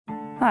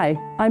Hi,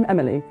 I'm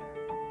Emily,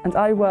 and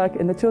I work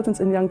in the Children's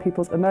and Young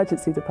People's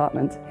Emergency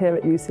Department here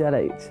at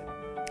UCLH.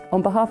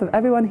 On behalf of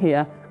everyone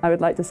here, I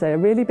would like to say a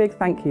really big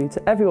thank you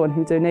to everyone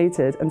who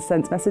donated and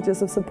sent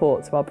messages of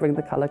support to our Bring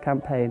the Colour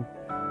campaign.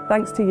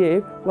 Thanks to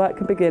you, work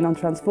can begin on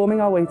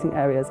transforming our waiting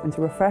areas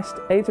into refreshed,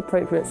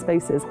 age-appropriate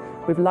spaces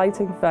with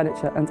lighting,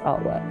 furniture and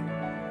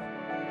artwork.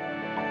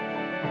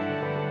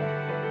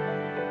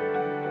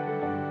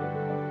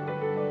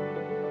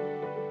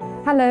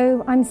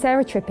 Hello, I'm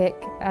Sarah Trippick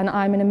and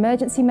I'm an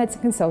emergency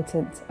medicine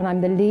consultant and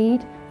I'm the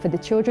lead for the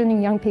Children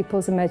and Young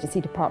People's Emergency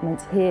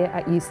Department here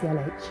at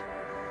UCLH.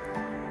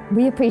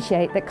 We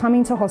appreciate that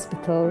coming to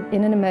hospital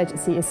in an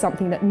emergency is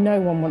something that no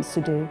one wants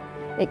to do.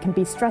 It can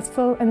be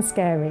stressful and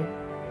scary.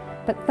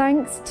 But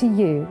thanks to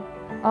you,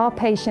 our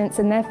patients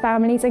and their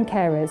families and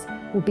carers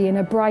will be in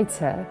a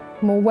brighter,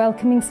 more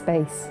welcoming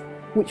space,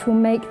 which will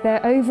make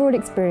their overall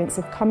experience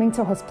of coming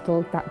to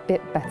hospital that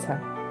bit better.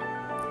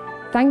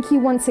 Thank you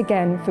once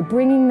again for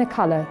bringing the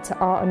colour to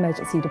our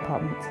emergency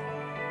department.